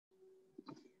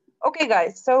Okay,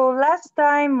 guys. So last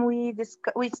time we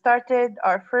started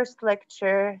our first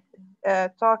lecture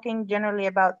talking generally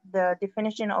about the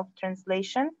definition of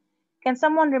translation. Can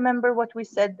someone remember what we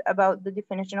said about the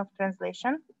definition of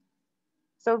translation?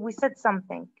 So we said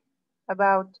something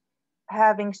about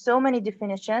having so many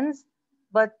definitions,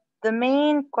 but the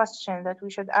main question that we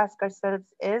should ask ourselves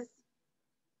is,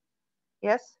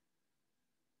 yes,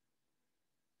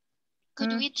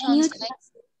 Could we Can you translate?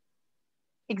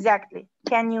 exactly.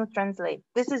 Can you translate?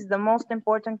 This is the most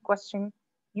important question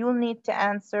you'll need to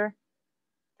answer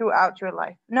throughout your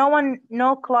life.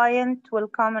 No client will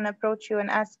come and approach you and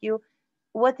ask you,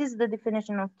 what is the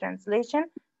definition of translation?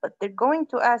 But they're going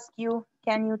to ask you,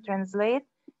 can you translate?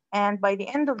 And by the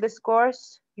end of this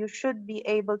course, you should be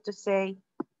able to say,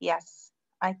 yes,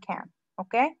 I can.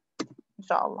 Okay?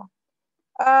 Inshallah.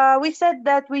 We said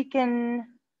that we can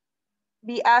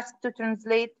be asked to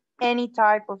translate any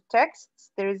type of text.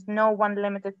 There is no one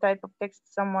limited type of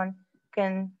text someone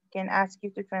can ask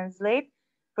you to translate.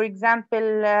 For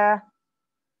example, a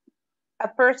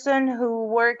person who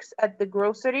works at the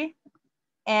grocery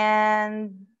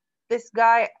and this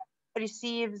guy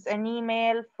receives an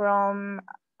email from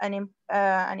an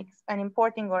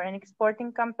importing or an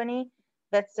exporting company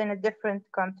that's in a different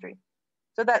country.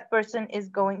 So that person is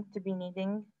going to be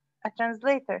needing a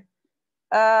translator.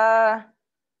 Uh,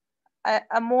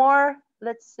 a more,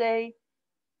 let's say,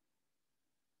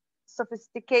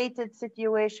 sophisticated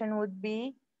situation would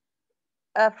be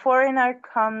a foreigner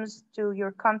comes to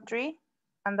your country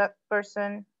and that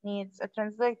person needs a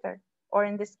translator, or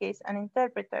in this case, an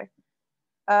interpreter.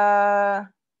 Uh,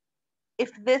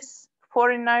 if this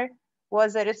foreigner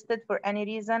was arrested for any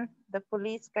reason, the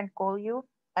police can call you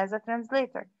as a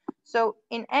translator. So,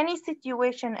 in any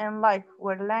situation in life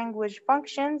where language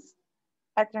functions,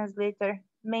 a translator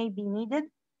may be needed,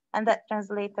 and that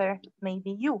translator may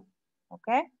be you.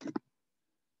 Okay?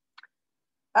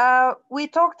 We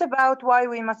talked about why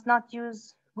we must not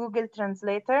use Google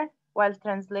Translator while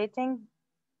translating,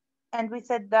 and we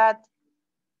said that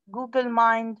Google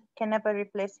Mind can never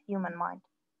replace human mind.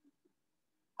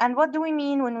 And what do we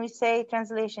mean when we say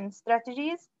translation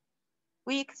strategies?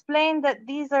 We explained that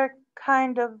these are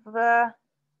kind of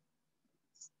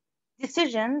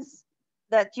decisions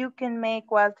that you can make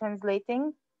while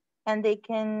translating, and they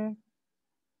can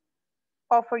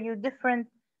offer you different,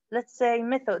 let's say,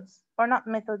 methods, or not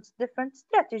methods, different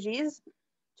strategies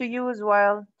to use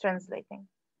while translating.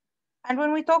 And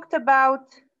when we talked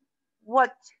about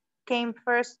what came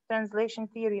first, translation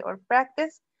theory or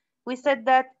practice, we said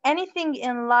that anything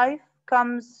in life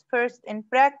comes first in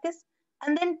practice,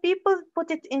 and then people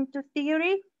put it into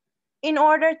theory in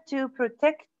order to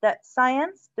protect that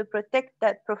science, to protect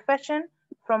that profession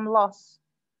from loss.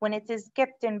 When it is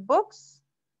kept in books,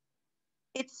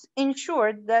 it's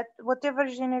ensured that whatever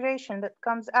generation that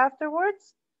comes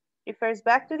afterwards refers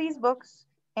back to these books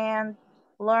and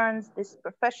learns this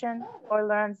profession or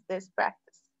learns this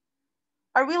practice.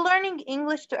 Are we learning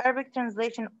English to Arabic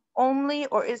translation only,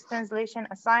 or is translation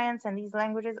a science and these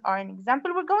languages are an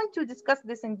example? We're going to discuss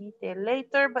this in detail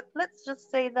later, but let's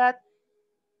just say that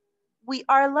we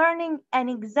are learning an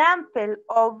example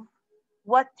of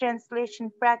what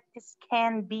translation practice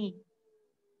can be,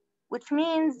 which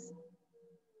means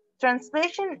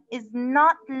translation is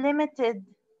not limited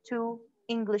to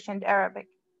English and Arabic.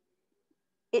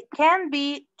 It can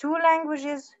be two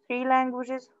languages, three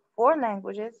languages, four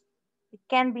languages. It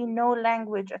can be no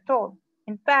language at all.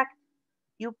 In fact,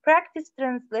 you practice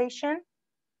translation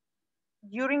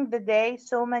during the day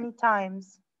so many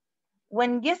times.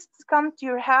 When guests come to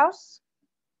your house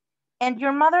and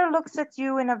your mother looks at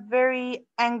you in a very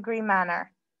angry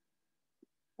manner,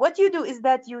 what you do is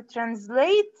that you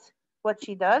translate what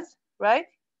she does, right?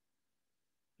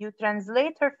 You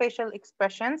translate her facial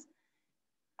expressions,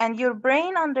 and your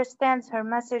brain understands her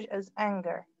message as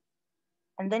anger.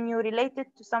 And then you relate it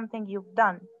to something you've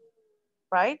done,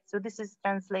 right? So this is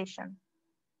translation.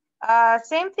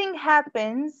 Same thing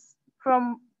happens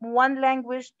from one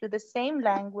language to the same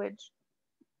language.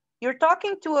 You're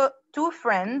talking to two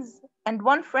friends, and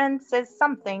one friend says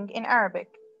something in Arabic,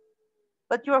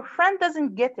 but your friend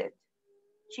doesn't get it.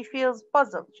 She feels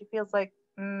puzzled. She feels like,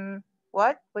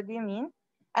 what? What do you mean?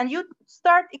 And you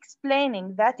start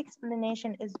explaining. That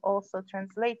explanation is also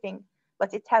translating,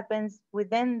 but it happens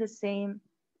within the same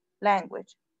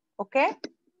language. Okay?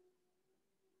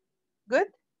 Good?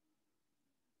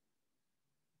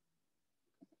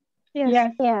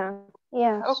 Yes. Yeah,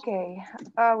 yes. Okay,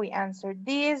 we answered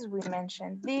these, we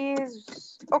mentioned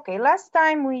these. Okay, last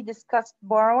time we discussed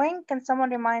borrowing. Can someone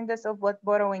remind us of what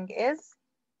borrowing is?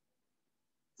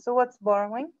 So, what's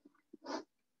borrowing?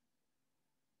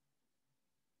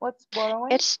 What's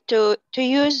borrowing? It's to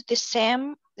use the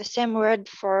same word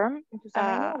form انتوا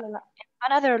سامعيني ولا لا؟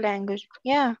 another language.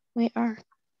 Yeah, we are.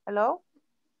 Hello?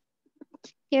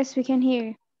 Yes, we can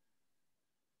hear.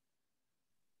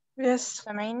 Yes.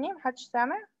 سامعيني؟ محدش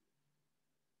سامع؟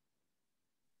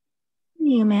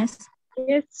 You miss.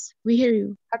 Yes, we hear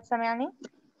you. حد سامعني؟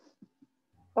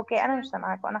 اوكي انا مش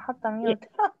سامعاك وانا حاطه ميوت.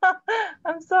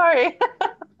 I'm sorry.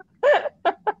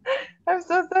 I'm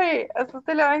so sorry. اصل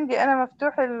طلع عندي انا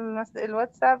مفتوح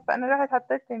الواتساب فانا رحت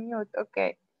حطيت ميوت.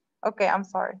 Okay, I'm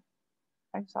sorry.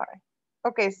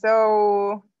 Okay, so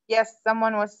yes,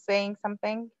 someone was saying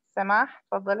something. سماح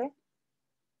تفضلي.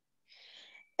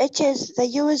 It is the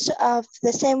use of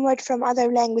the same word from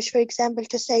other language, for example,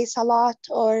 to say salat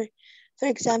or, for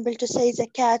example, to say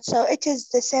zakat. So it is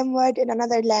the same word in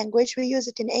another language. We use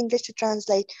it in English to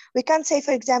translate. We can't say,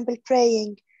 for example,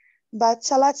 praying, but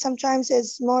salat sometimes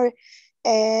is more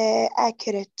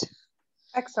accurate.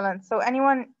 Excellent. So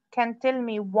anyone can tell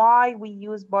me why we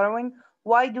use borrowing?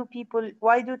 Why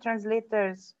do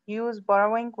translators use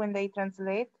borrowing when they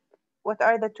translate? What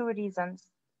are the two reasons?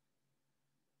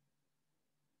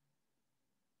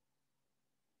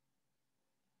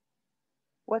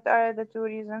 What are the two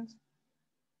reasons?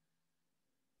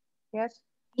 Yes?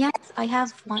 Yes, I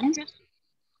have one.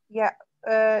 Yeah.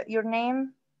 Your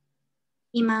name?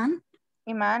 Iman.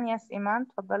 Iman. Yes, Iman.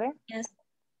 تفضلي. Yes.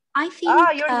 I think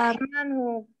you're the Iman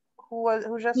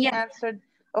who just yes. answered.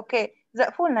 Okay.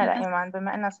 زقفولنا لإيمان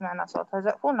بما إننا سمعنا صوتها.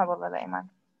 زقفولنا والله لإيمان.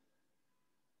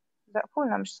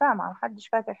 زقفولنا مش سامعة محدش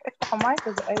فاتح. افتحوا مايك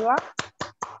أيوة.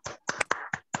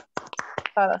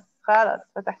 خلاص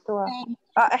فتحتوها.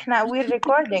 احنا we're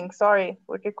recording. Sorry,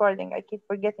 we're recording. I keep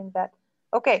forgetting that.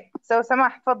 Okay, so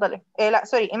سماح تفضلي. لا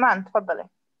sorry إيمان تفضلي.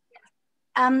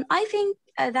 I think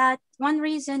that one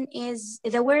reason is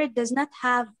the word does not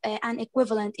have an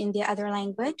equivalent in the other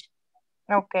language.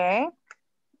 Okay,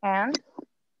 and?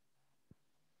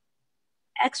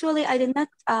 Actually, I did not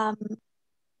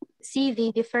see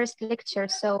the first lecture,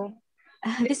 so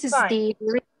this is the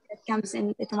reason that comes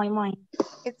into my mind.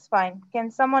 It's fine. Can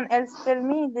someone else tell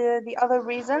me the other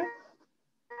reason?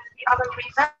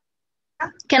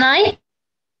 Can I?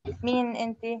 مين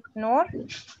انتي؟ نور؟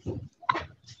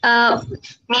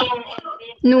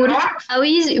 Noor. We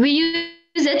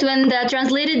use it when the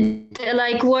translated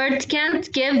word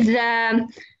can't give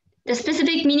the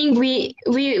specific meaning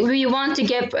we want to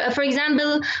give. For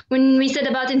example, when we said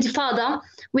about intifada,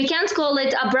 we can't call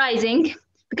it uprising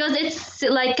because it's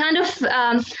kind of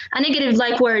a negative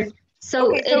word. So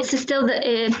it's still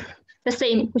the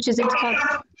same, which is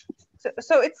intifada.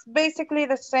 So it's basically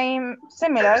the same,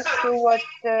 similar to what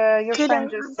your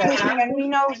friend just said. Can we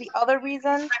know the other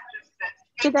reason?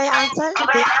 Could I answer?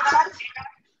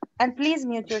 And please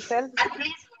mute yourself.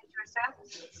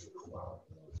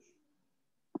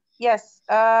 Yes.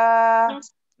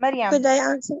 Mariam. Could I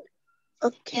answer?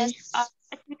 Okay. Yes,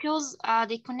 it's because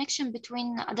the connection between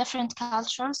different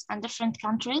cultures and different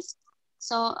countries.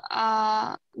 So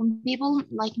when people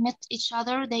meet each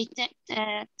other, they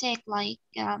take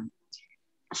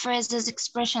phrases,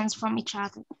 expressions from each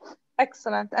other.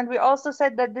 Excellent. And we also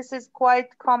said that this is quite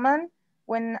common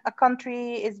when a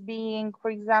country is being, for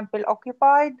example,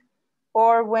 occupied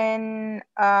or when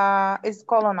is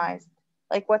colonized,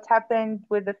 like what happened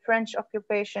with the French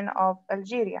occupation of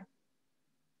Algeria.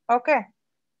 Okay.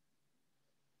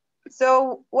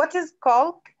 So what is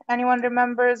Kolk? Anyone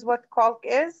remembers what Kolk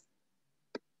is?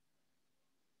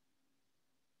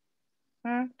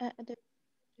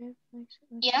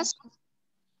 Yes.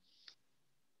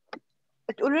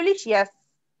 تقولوا ليش yes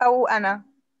أو أنا.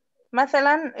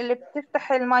 مثلا اللي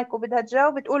بتفتح المايك وبدها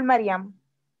تجاوب بتقول مريم،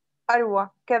 أروى،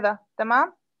 كذا.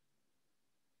 تمام؟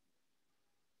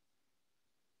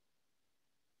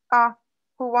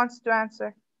 who wants to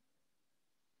answer?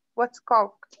 What's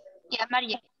Kolk? Yeah,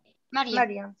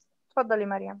 Maryam. تفضلي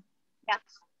مريم. Yeah.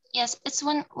 Yes, it's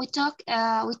when we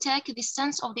take the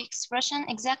sense of the expression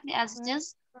exactly as it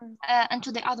is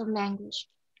into the other language.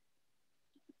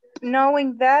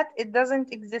 Knowing that it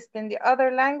doesn't exist in the other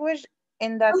language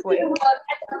in that way.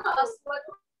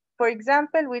 For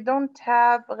example, we don't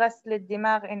have غسل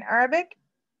الدماغ in Arabic.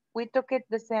 We took it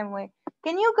the same way.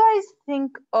 Can you guys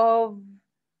think of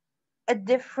a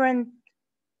different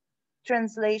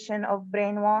translation of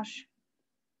brainwash?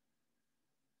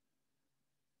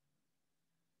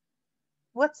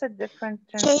 What's a different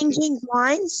translation? Changing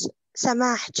minds.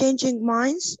 Samah, changing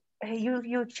minds.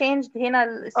 You changed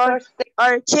هنا source text.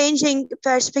 Or changing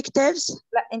perspectives.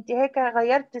 لا انت هيك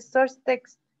غيرت source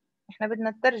text. احنا بدنا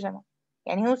الترجمة.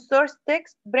 يعني هو source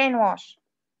text brainwash.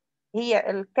 هي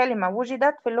الكلمة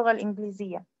وجدت في اللغة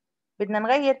الإنجليزية. بدنا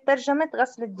نغير ترجمة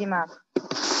غسل الدماغ.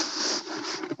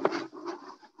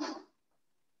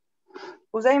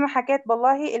 وزي ما حكيت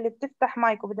بالله اللي بتفتح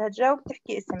مايك وبدها تجاوب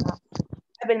تحكي اسمها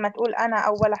قبل ما تقول أنا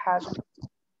أو ولا حاجة.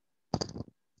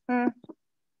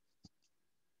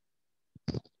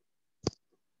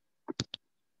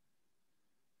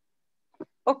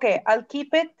 Okay, I'll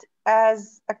keep it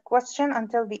as a question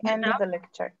until the end of the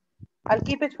lecture. I'll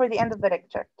keep it for the end of the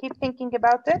lecture. Keep thinking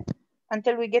about it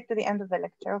until we get to the end of the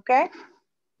lecture, okay?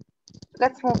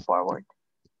 Let's move forward.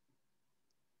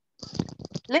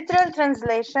 Literal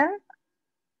translation.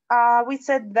 We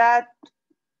said that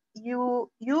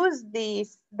you use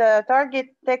the target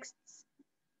text's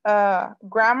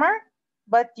grammar,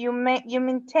 but you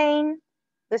maintain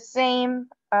the same,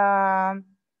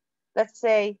 let's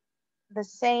say, the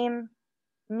same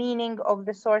meaning of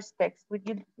the source text.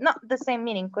 Not the same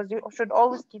meaning, because you should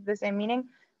always keep the same meaning,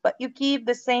 but you keep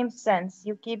the same sense.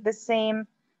 You keep the same,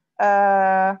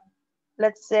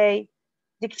 let's say,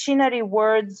 dictionary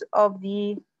words of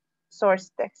the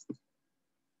source text.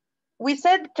 We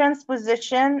said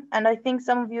transposition, and I think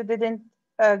some of you didn't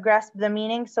grasp the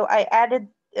meaning, so I added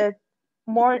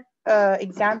more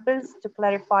examples to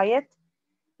clarify it.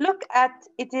 Look at,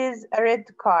 it is a red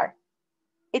car.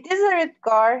 It is a red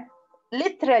car.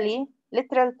 Literally,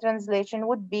 literal translation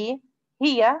would be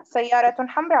هي سيارة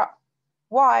حمراء.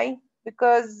 Why?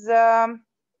 Because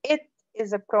it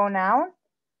is a pronoun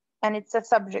and it's a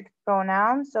subject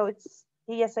pronoun, so it's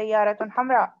هي سيارة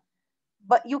حمراء.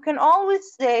 But you can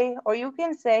always say, or you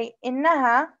can say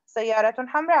إنها سيارة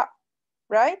حمراء,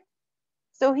 right?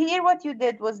 So here what you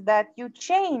did was that you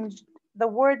changed the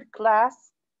word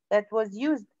class that was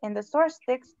used in the source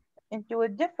text into a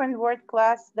different word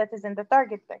class that is in the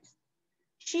target text.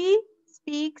 She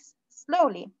speaks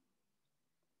slowly.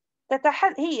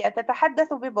 هي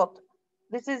تتحدث ببطء.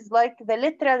 This is like the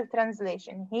literal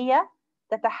translation. هي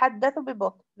تتحدث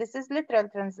ببطء. This is literal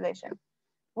translation.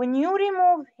 When you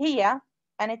remove هي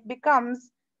and it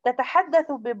becomes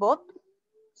تتحدث ببطء,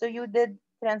 so you did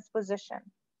transposition.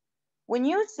 When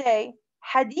you say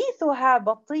حديثها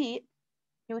بطيء,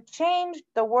 you changed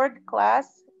the word class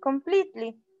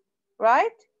completely, right?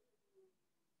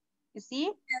 You see?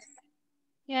 Yes.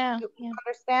 Yeah. You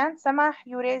understand? Samah,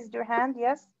 you raised your hand,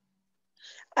 yes?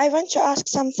 I want to ask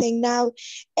something now.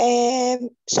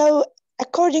 So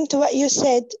according to what you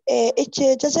said,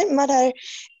 it doesn't matter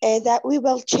that we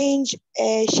will change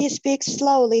she speaks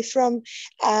slowly from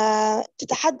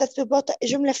تتحدث ببطء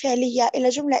جملة فعلية إلى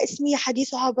جملة اسمية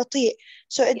حديثها بطيء.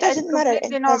 So it doesn't matter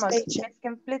in translation. It's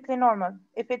completely normal.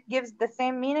 If it gives the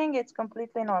same meaning, it's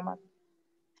completely normal.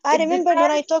 I remember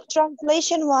when I took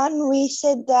translation one, we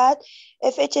said that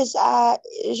if it is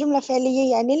جملة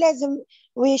فعلية يعني لازم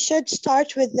we should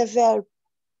start with the verb.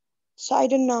 So I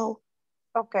don't know.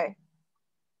 Okay.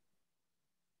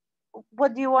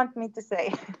 What do you want me to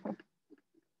say?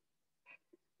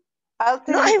 I'll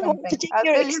tell you something. I want to take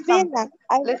your experience.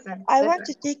 I want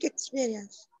to take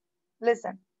experience.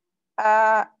 Listen.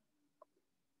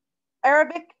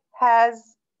 Arabic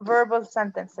has verbal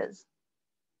sentences.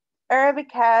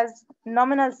 Arabic has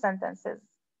nominal sentences.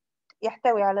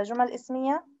 يحتوي على جمل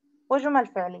اسمية وجمل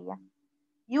فعلية.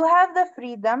 You have the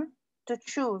freedom to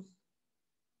choose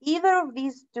either of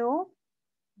these two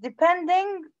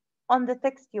depending on the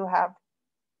text you have.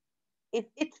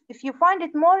 If you find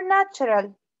it more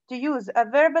natural to use a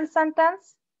verbal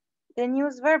sentence, then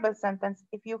use verbal sentence.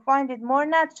 If you find it more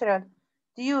natural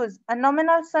to use a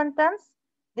nominal sentence,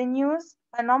 then use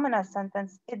a nominal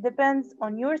sentence. It depends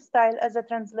on your style as a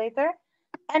translator,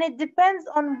 and it depends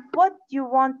on what you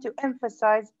want to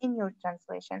emphasize in your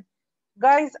translation.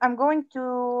 Guys, I'm going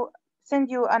to send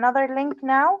you another link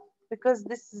now because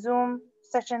this Zoom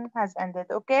session has ended,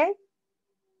 okay?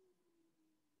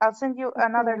 I'll send you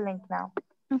another link now.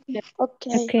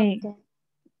 Okay.